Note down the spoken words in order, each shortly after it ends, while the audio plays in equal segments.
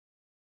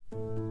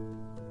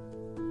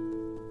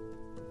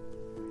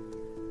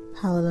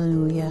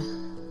Hallelujah.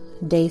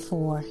 Day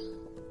 4.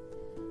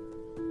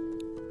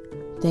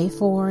 Day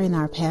 4 in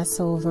our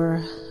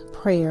Passover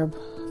prayer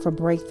for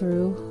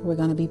breakthrough. We're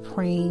going to be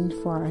praying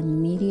for our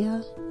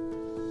media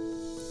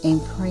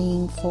and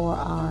praying for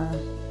our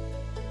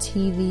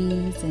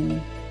TVs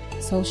and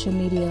social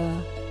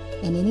media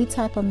and any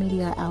type of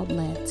media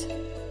outlet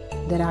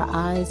that our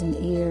eyes and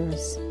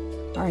ears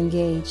are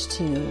engaged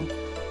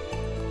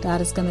to. God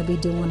is going to be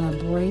doing a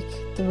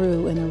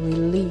breakthrough and a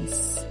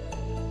release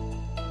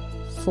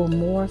for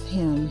more of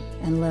Him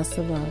and less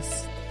of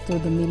us through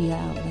the media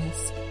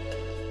outlets.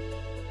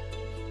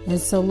 And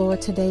so,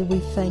 Lord, today we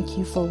thank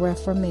you for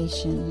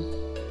reformation.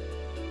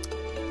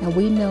 And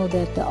we know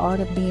that the art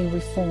of being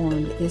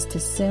reformed is to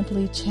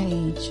simply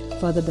change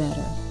for the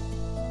better.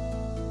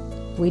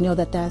 We know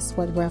that that's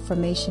what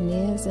reformation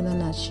is in a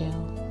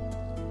nutshell.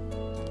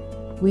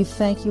 We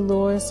thank you,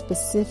 Lord,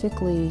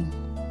 specifically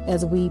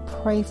as we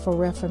pray for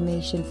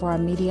reformation for our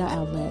media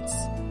outlets.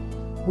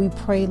 We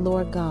pray,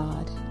 Lord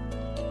God,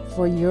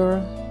 for your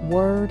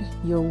word,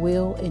 your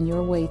will, and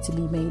your way to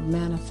be made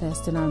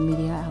manifest in our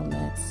media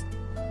outlets.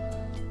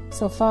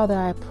 So, Father,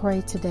 I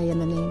pray today in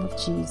the name of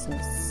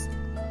Jesus,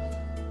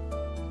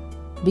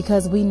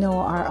 because we know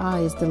our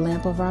eye is the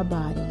lamp of our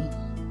body.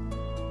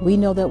 We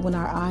know that when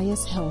our eye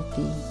is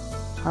healthy,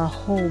 our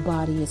whole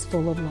body is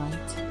full of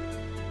light.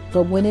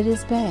 But when it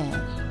is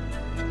bad,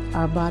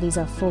 our bodies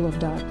are full of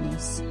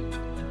darkness.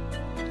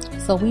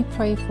 So we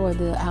pray for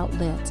the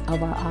outlet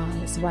of our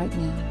eyes right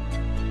now,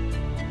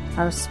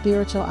 our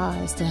spiritual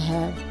eyes, to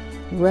have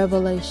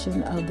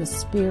revelation of the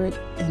Spirit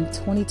and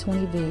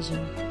 2020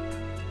 vision,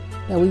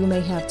 that we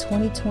may have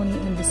 2020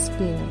 in the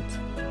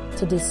Spirit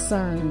to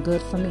discern good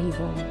from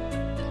evil.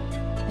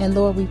 And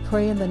Lord, we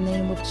pray in the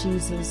name of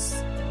Jesus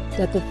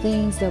that the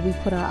things that we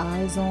put our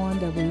eyes on,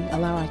 that we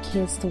allow our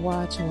kids to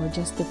watch, or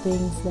just the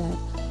things that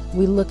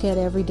we look at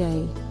every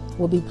day,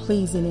 will be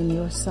pleasing in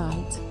your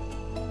sight.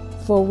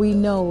 For we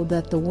know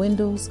that the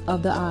windows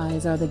of the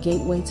eyes are the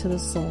gateway to the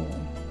soul.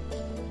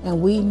 And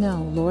we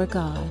know, Lord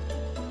God,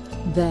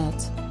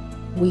 that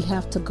we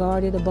have to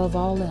guard it above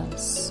all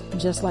else,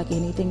 just like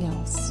anything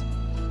else.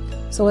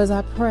 So as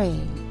I pray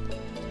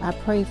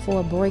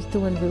for a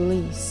breakthrough and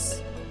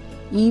release,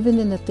 even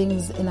in the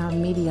things in our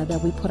media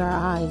that we put our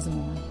eyes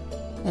on,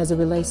 as it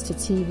relates to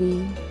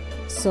TV,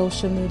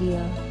 social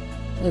media,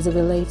 as it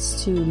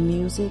relates to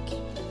music,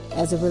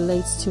 as it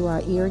relates to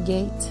our ear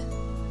gate,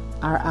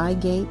 our eye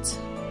gate,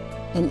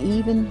 and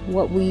even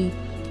what we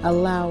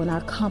allow in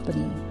our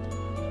company.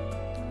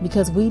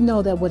 Because we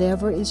know that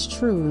whatever is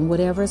true and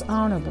whatever is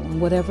honorable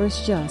and whatever is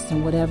just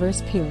and whatever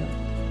is pure,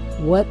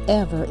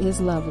 whatever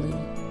is lovely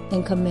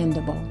and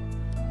commendable,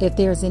 if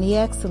there's any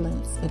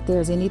excellence, if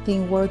there's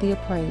anything worthy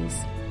of praise,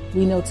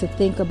 we know to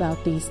think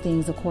about these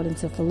things according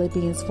to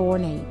Philippians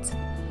 4:8.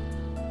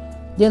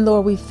 Then,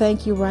 Lord, we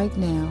thank you right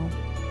now.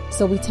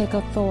 So we take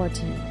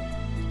authority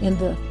in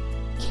the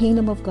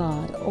kingdom of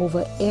God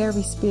over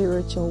every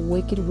spiritual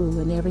wicked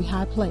ruler in every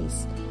high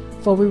place.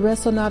 For we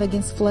wrestle not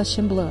against flesh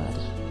and blood,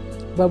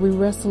 but we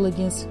wrestle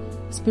against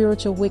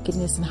spiritual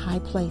wickedness in high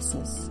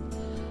places.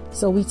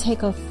 So we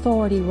take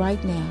authority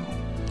right now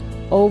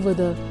over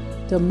the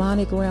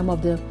demonic realm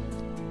of the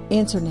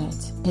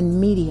internet and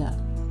media.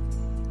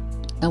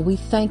 And we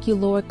thank you,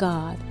 Lord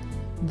God,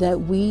 that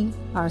we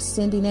are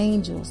sending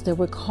angels, that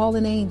we're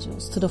calling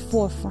angels to the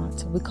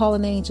forefront. We're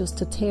calling angels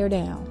to tear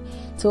down,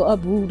 to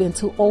uproot, and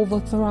to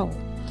overthrow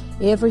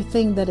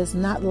everything that is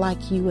not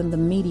like you in the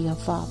media,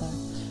 Father.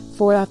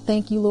 For I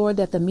thank you, Lord,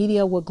 that the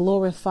media will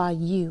glorify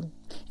you,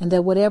 and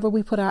that whatever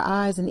we put our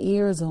eyes and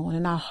ears on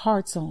and our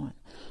hearts on,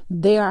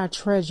 there our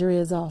treasure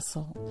is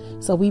also.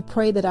 So we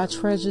pray that our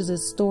treasures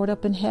is stored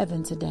up in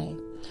heaven today.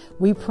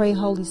 We pray,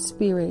 Holy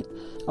Spirit,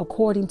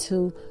 according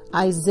to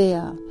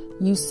Isaiah.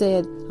 You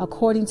said,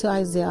 according to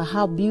Isaiah,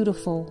 how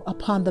beautiful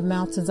upon the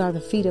mountains are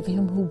the feet of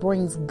him who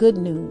brings good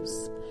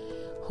news,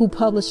 who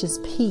publishes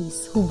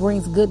peace, who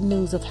brings good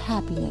news of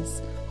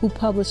happiness, who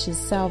publishes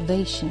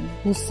salvation,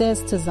 who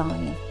says to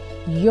Zion,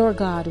 your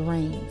God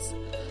reigns.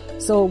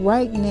 So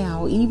right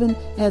now, even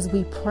as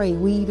we pray,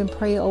 we even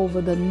pray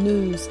over the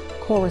news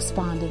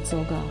correspondents,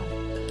 oh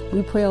God.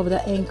 We pray over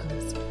the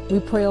anchors. We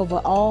pray over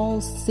all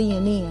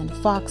CNN,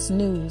 Fox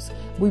News.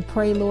 We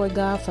pray, Lord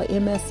God, for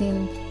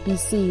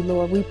MSNBC,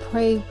 Lord. We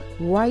pray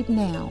right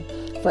now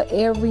for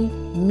every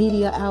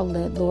media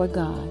outlet, Lord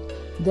God,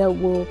 that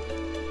will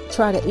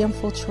try to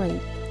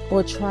infiltrate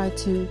or try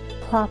to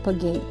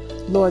propagate,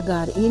 Lord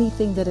God,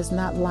 anything that is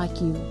not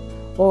like you,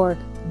 or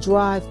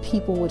drive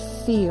people with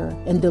fear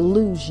and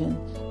delusion,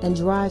 and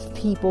drive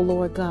people,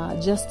 Lord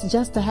God,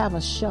 just to have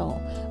a show.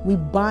 We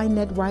bind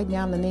that right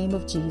now in the name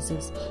of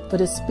Jesus. For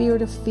the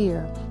spirit of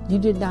fear, you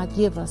did not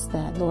give us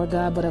that, Lord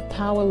God, but of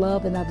power,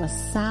 love, and of a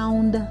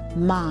sound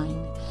mind.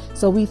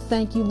 So we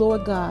thank you,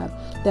 Lord God,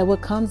 that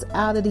what comes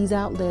out of these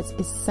outlets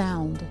is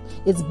sound,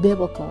 it's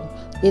biblical,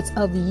 it's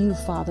of you,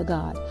 Father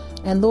God.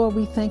 And Lord,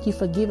 we thank you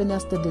for giving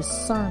us the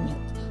discernment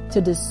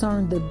to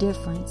discern the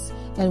difference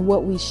and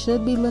what we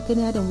should be looking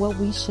at and what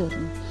we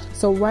shouldn't.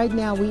 So right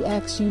now we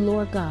ask you,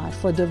 Lord God,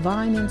 for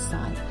divine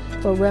insight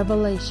for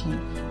revelation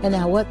and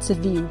now what to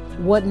view,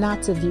 what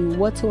not to view,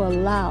 what to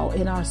allow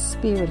in our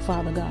spirit,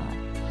 Father God.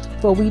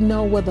 For we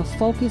know where the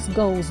focus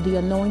goes, the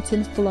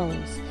anointing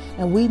flows.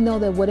 And we know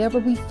that whatever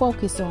we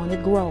focus on,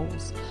 it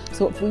grows.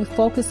 So if we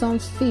focus on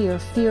fear,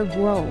 fear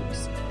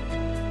grows.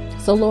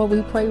 So Lord,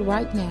 we pray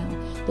right now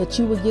that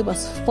you would give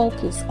us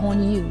focus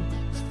on you,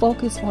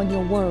 focus on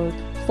your word,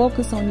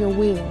 focus on your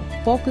will,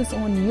 focus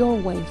on your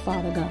way,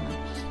 Father God.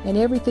 And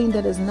everything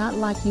that is not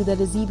like you, that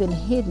is even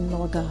hidden,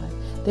 Lord God.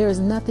 There is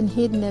nothing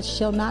hidden that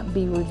shall not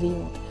be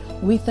revealed.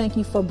 We thank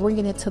you for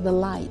bringing it to the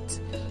light,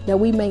 that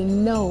we may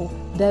know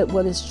that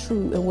what is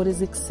true and what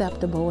is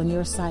acceptable in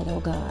your sight, oh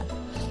God.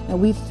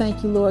 And we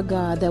thank you, Lord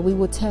God, that we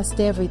will test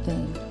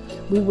everything.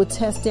 We will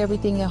test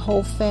everything and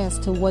hold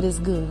fast to what is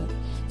good,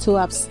 to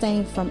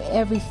abstain from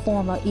every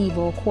form of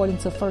evil, according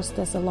to 1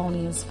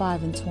 Thessalonians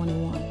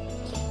 5:21.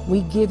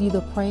 We give you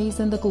the praise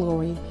and the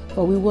glory,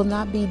 for we will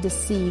not be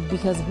deceived,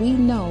 because we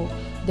know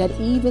that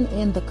even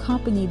in the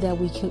company that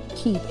we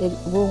keep, it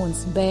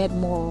ruins bad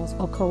morals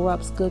or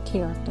corrupts good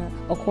character,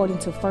 according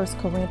to 1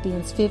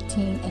 Corinthians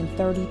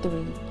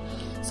 15:33.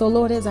 So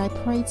Lord, as I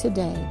pray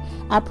today,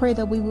 I pray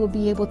that we will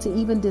be able to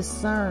even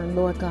discern,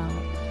 Lord God,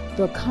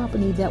 the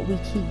company that we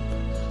keep,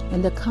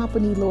 and the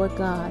company, Lord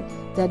God,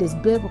 that is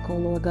biblical,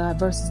 Lord God,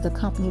 versus the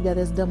company that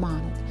is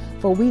demonic.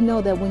 For we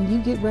know that when you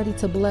get ready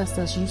to bless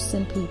us, you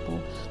send people.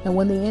 And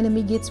when the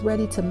enemy gets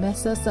ready to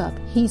mess us up,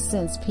 he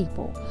sends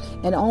people.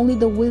 And only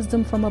the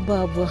wisdom from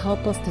above will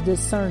help us to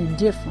discern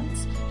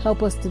difference.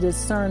 Help us to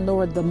discern,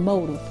 Lord, the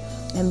motive.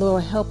 And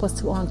Lord, help us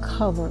to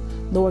uncover,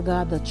 Lord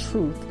God, the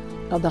truth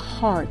of the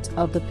heart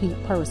of the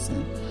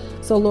person.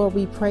 So Lord,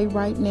 we pray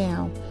right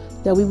now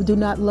that we do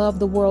not love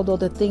the world or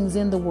the things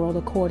in the world,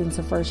 according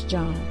to 1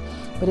 John.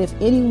 But if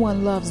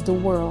anyone loves the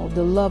world,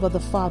 the love of the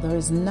Father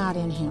is not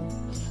in him.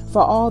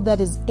 For all that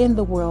is in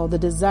the world, the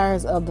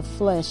desires of the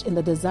flesh and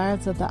the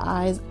desires of the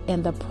eyes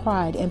and the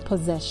pride and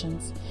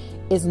possessions,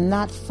 is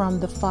not from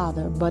the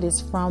Father, but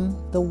is from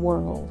the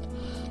world.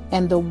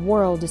 And the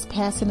world is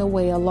passing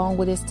away along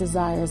with its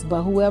desires.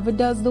 But whoever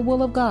does the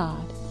will of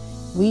God,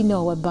 we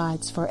know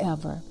abides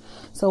forever.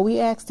 So we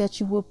ask that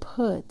you will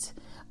put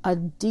a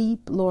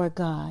deep, Lord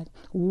God,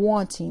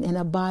 wanting and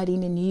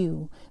abiding in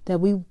you, that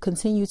we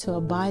continue to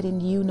abide in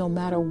you no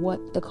matter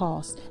what the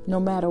cost, no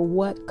matter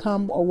what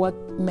come or what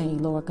may,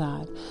 Lord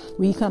God.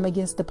 We come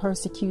against the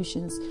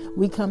persecutions.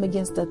 We come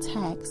against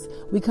attacks.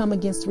 We come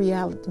against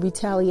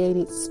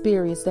retaliated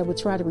spirits that would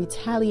try to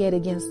retaliate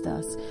against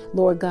us,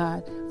 Lord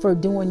God, for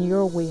doing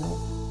your will.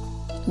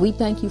 We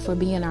thank you for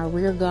being our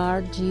rear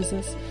guard,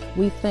 Jesus.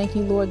 We thank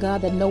you, Lord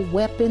God, that no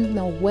weapon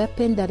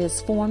that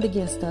is formed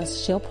against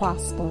us shall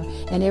prosper.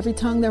 And every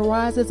tongue that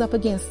rises up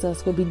against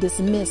us will be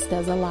dismissed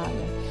as a liar.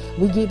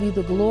 We give you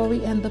the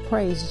glory and the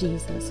praise,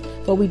 Jesus,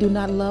 for we do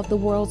not love the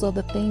world or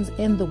the things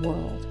in the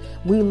world.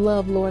 We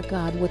love, Lord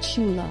God, what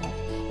you love.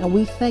 And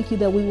we thank you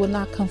that we will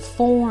not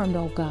conform,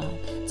 oh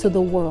God, to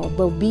the world,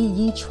 but be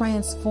ye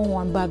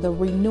transformed by the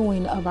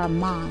renewing of our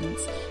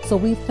minds. So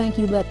we thank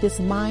you, let this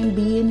mind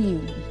be in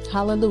you.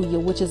 Hallelujah,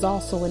 which is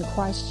also in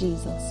Christ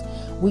Jesus.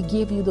 We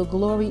give you the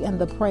glory and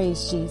the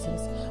praise,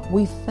 Jesus.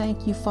 We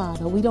thank you,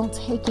 Father. We don't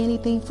take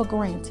anything for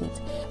granted,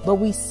 but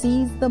we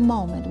seize the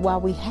moment while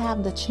we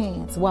have the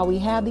chance, while we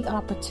have the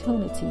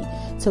opportunity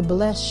to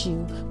bless you,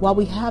 while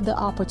we have the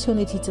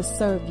opportunity to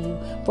serve you.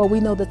 For we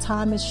know the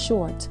time is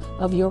short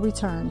of your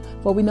return.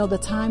 For we know the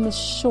time is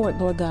short,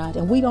 Lord God,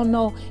 and we don't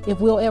know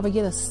if we'll ever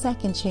get a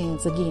second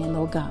chance again,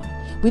 Lord God.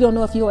 We don't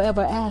know if you'll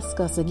ever ask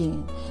us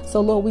again. So,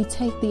 Lord, we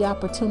take the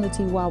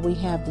opportunity while we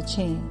have the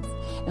chance.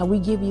 And we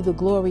give you the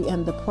glory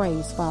and the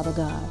praise, Father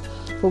God.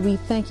 For we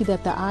thank you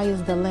that the eye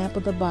is the lamp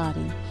of the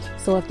body.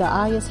 So if the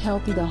eye is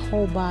healthy, the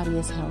whole body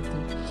is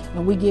healthy.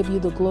 And we give you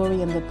the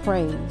glory and the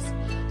praise.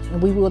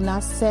 And we will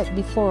not set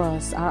before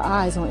us our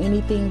eyes on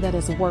anything that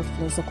is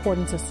worthless,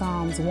 according to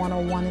Psalms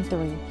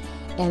 101:3,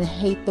 and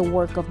hate the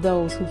work of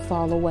those who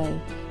fall away.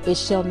 It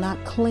shall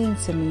not cling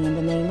to me, in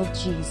the name of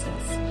Jesus.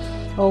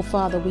 Oh,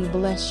 Father, we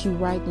bless you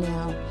right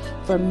now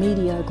for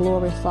media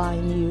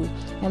glorifying you.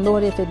 And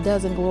Lord, if it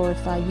doesn't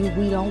glorify you,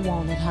 we don't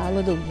want it.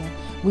 Hallelujah.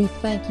 We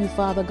thank you,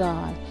 Father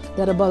God,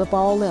 that above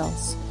all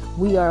else,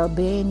 we are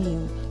obeying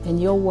you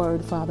and your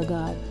word, Father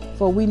God.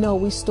 For we know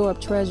we store up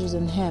treasures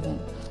in heaven,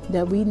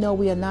 that we know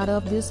we are not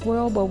of this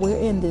world, but we're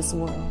in this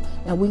world.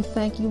 And we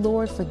thank you,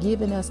 Lord, for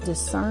giving us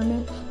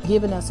discernment,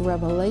 giving us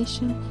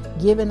revelation,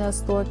 giving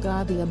us, Lord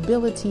God, the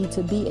ability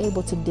to be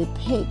able to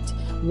depict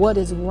what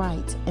is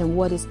right and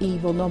what is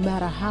evil, no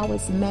matter how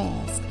it's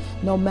masked,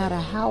 no matter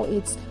how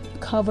it's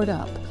covered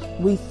up.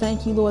 We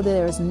thank you, Lord, that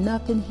there is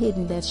nothing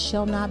hidden that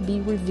shall not be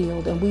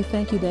revealed. And we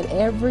thank you that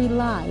every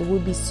lie will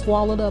be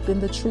swallowed up in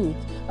the truth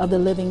of the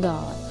living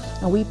God.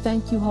 And we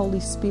thank you, Holy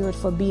Spirit,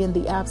 for being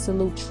the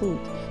absolute truth,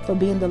 for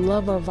being the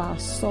lover of our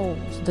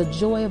souls, the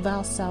joy of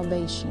our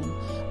salvation.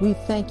 We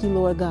thank you,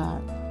 Lord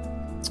God,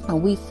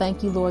 And we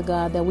thank you, Lord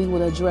God, that we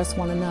will address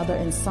one another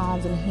in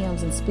psalms and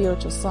hymns and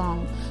spiritual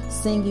songs,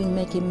 singing,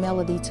 making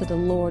melody to the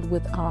Lord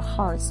with our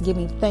hearts,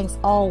 giving thanks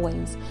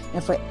always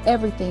and for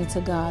everything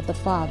to God the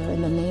Father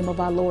in the name of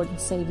our Lord and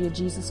Savior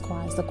Jesus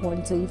Christ,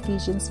 according to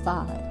Ephesians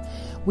 5.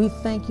 We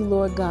thank you,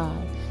 Lord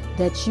God,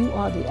 that you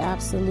are the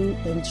absolute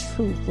and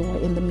truth,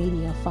 Lord, in the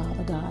media,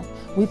 Father God.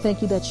 We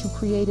thank you that you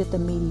created the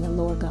media,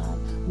 Lord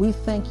God. We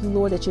thank you,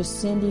 Lord, that you're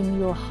sending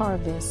your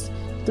harvest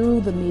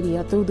through the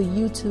media, through the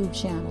YouTube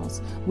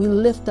channels. We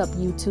lift up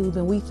YouTube,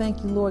 and we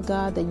thank you, Lord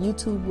God, that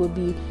YouTube will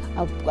be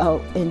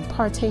an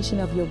impartation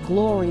of your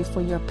glory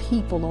for your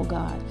people, oh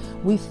God.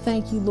 We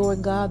thank you,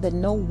 Lord God, that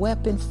no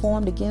weapon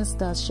formed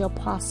against us shall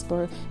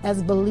prosper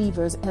as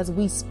believers as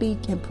we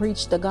speak and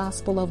preach the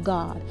gospel of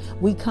God.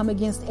 We come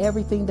against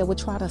everything that would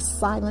try to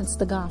silence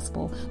the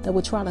gospel, that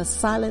would try to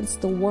silence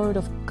the word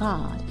of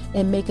God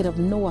and make it of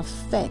no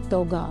effect,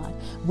 oh God.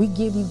 We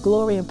give you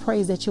glory and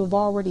praise that you have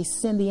already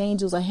sent the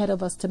angels ahead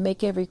of us to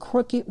make every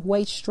crooked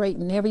way straight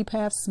and every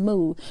path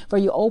smooth. For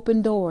you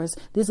open doors.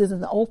 This is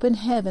an open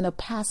heaven of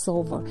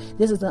Passover.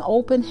 This is an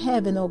open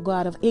heaven, oh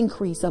God, of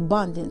increase,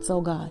 abundance,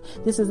 oh God.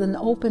 This is an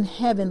open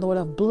heaven, Lord,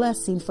 of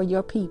blessing for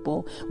your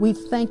people. We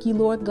thank you,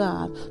 Lord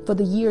God, for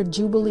the year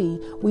Jubilee.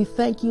 We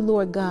thank you,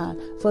 Lord God,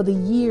 for the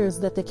years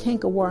that the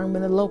cankerworm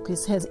and the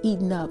locust has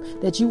eaten up,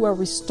 that you are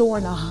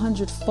restoring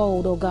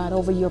 100-fold, oh God,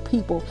 over your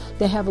people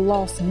that have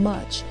lost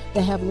much,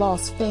 that have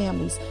lost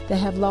families, that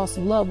have lost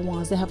loved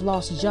ones, that have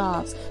lost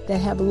jobs, that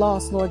have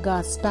lost, Lord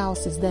God,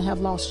 spouses, that have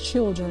lost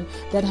children,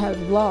 that have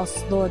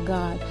lost, Lord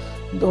God,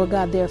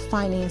 their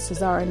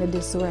finances are in a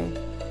disarray.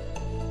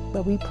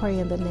 But we pray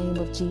in the name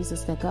of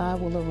Jesus that God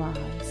will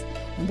arise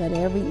and that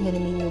every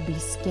enemy will be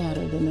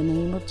scattered in the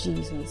name of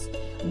Jesus.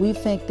 We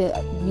think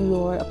that you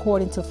are,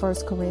 according to 1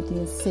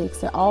 Corinthians 6,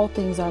 that all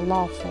things are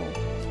lawful,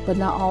 but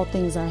not all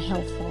things are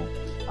helpful.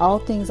 All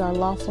things are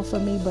lawful for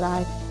me, but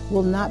I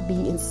will not be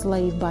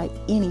enslaved by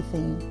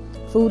anything.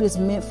 Food is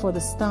meant for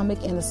the stomach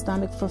and the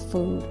stomach for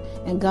food,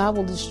 and God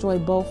will destroy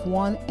both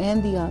one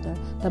and the other.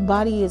 The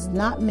body is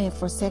not meant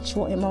for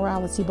sexual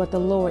immorality, but the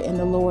Lord, and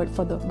the Lord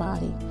for the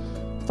body.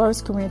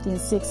 1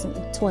 Corinthians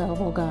 6:12,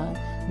 oh God.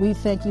 We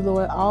thank you,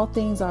 Lord. All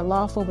things are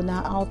lawful, but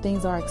not all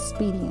things are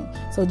expedient.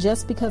 So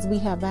just because we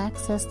have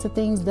access to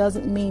things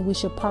doesn't mean we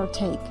should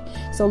partake.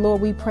 So,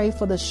 Lord, we pray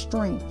for the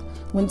strength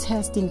when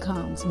testing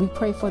comes. We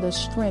pray for the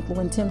strength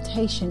when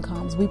temptation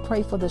comes. We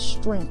pray for the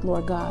strength,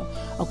 Lord God,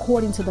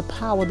 according to the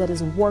power that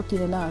is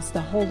working in us,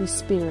 the Holy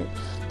Spirit,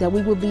 that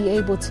we will be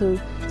able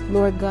to,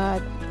 Lord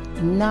God,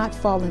 not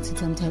fall into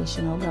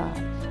temptation, oh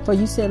God. For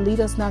you said, lead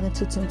us not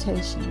into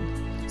temptation.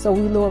 So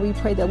Lord, we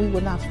pray that we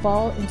will not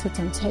fall into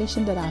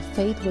temptation, that our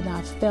faith will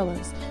not fail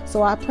us.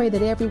 So I pray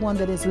that everyone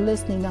that is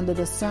listening under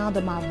the sound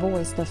of my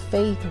voice, the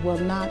faith will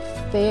not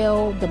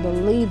fail the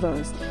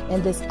believers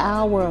in this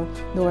hour,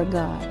 Lord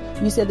God.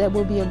 You said there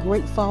will be a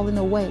great falling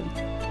away.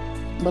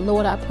 But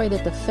Lord, I pray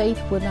that the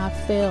faith would not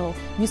fail.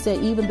 You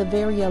said even the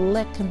very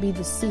elect can be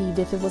deceived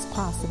if it was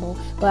possible.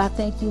 But I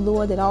thank you,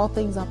 Lord, that all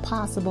things are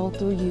possible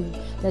through you,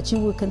 that you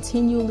will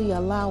continually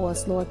allow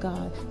us, Lord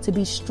God, to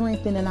be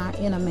strengthened in our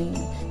inner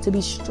man, to be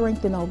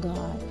strengthened, oh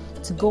God,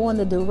 to go in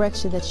the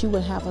direction that you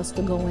would have us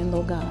to go in,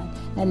 Lord God,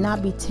 and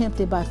not be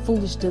tempted by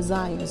foolish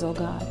desires, oh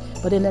God.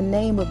 But in the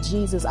name of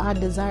Jesus, our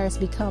desires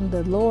become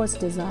the Lord's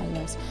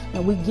desires.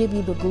 And we give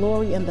you the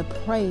glory and the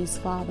praise,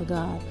 Father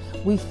God.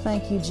 We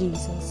thank you,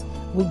 Jesus.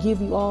 We give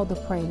you all the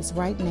praise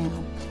right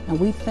now. And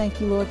we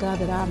thank you, Lord God,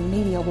 that our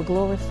media will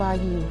glorify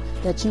you,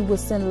 that you will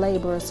send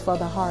laborers for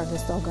the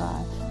harvest, oh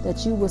God,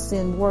 that you will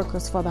send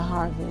workers for the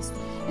harvest.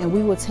 And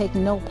we will take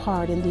no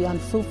part in the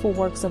unfruitful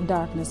works of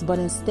darkness, but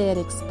instead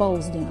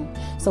expose them.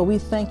 So we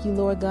thank you,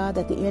 Lord God,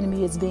 that the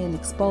enemy is being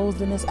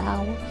exposed in this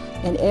hour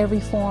in every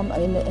form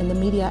in the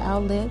media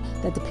outlet,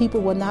 that the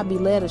people will not be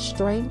led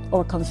astray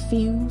or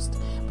confused.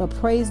 But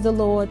praise the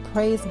Lord,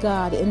 praise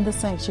God in the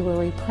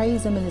sanctuary,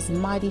 praise him in his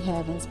mighty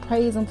heavens,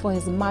 praise him for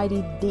his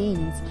mighty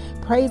deeds,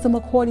 praise him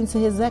according to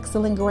his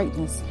excellent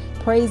greatness,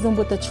 praise him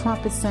with the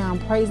trumpet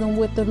sound, praise him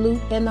with the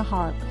lute and the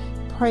harp,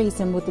 praise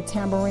him with the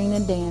tambourine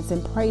and dance,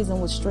 and praise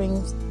him with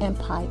strings and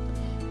pipe.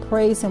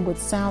 Praise him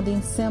with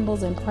sounding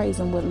cymbals, and praise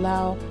him with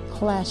loud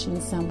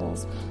clashing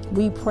cymbals.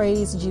 We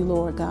praised you,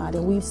 Lord God,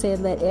 and we've said,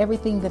 let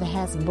everything that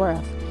has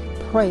breath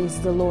praise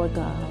the Lord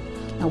God.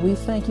 And we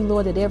thank you,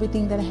 Lord, that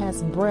everything that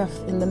has breath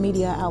in the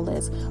media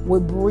outlets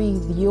would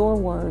breathe your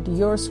word,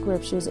 your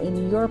scriptures,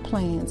 and your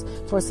plans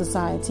for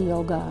society,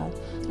 oh God.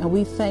 And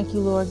we thank you,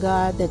 Lord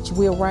God, that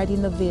we're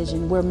writing the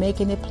vision. We're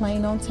making it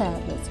plain on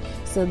tablets,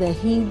 so that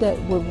he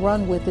that would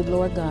run with it,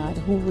 Lord God,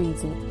 who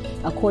reads it,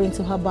 according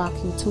to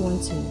Habakkuk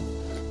 2:2.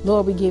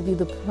 Lord, we give you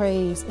the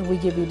praise and we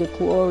give you the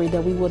glory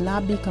that we will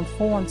not be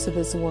conformed to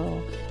this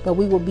world, but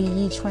we will be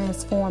ye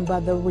transformed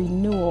by the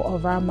renewal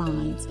of our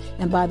minds.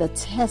 And by the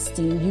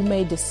testing, you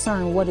may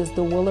discern what is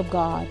the will of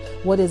God,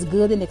 what is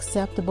good and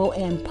acceptable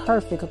and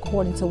perfect,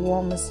 according to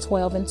Romans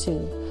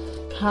 12:2.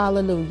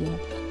 Hallelujah.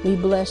 We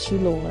bless you,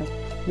 Lord.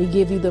 We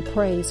give you the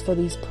praise for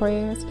these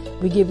prayers.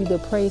 We give you the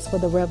praise for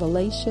the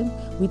revelation.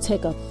 We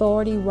take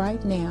authority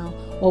right now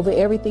over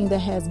everything that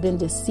has been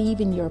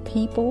deceiving your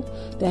people,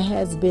 that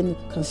has been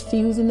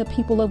confusing the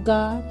people of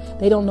God.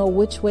 They don't know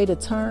which way to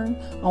turn.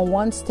 On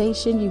one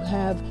station, you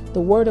have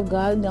the word of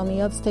God, and on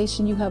the other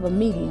station, you have a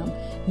medium.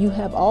 You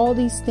have all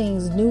these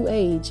things, new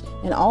age,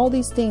 and all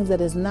these things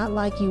that is not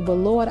like you. But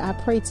Lord, I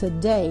pray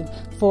today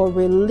for a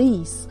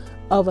release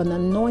of an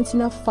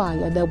anointing of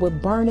fire that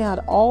would burn out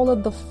all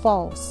of the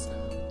false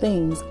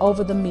things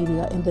over the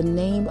media in the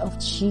name of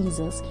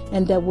Jesus,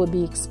 and that would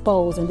be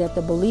exposed, and that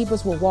the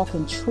believers will walk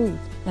in truth,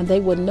 and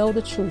they will know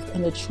the truth,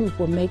 and the truth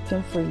will make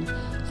them free.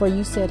 For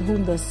you said,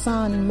 whom the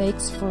Son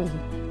makes free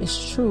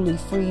is truly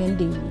free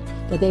indeed.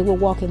 That they will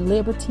walk in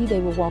liberty, they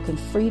will walk in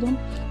freedom,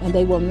 and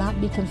they will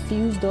not be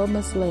confused or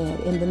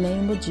misled in the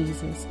name of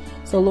Jesus.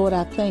 So Lord,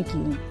 I thank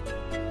you.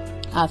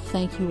 I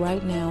thank you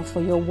right now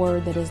for your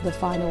word that is the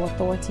final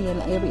authority in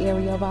every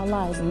area of our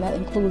lives. And that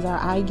includes our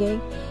eye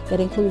gate, that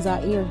includes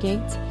our ear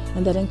gates,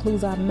 and that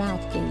includes our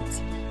mouth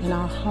gates and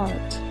our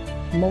heart,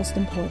 most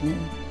importantly.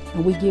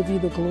 And we give you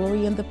the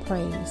glory and the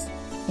praise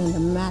in the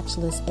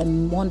matchless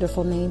and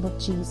wonderful name of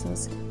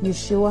Jesus,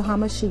 Yeshua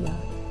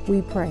HaMashiach.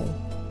 We pray.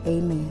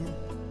 Amen.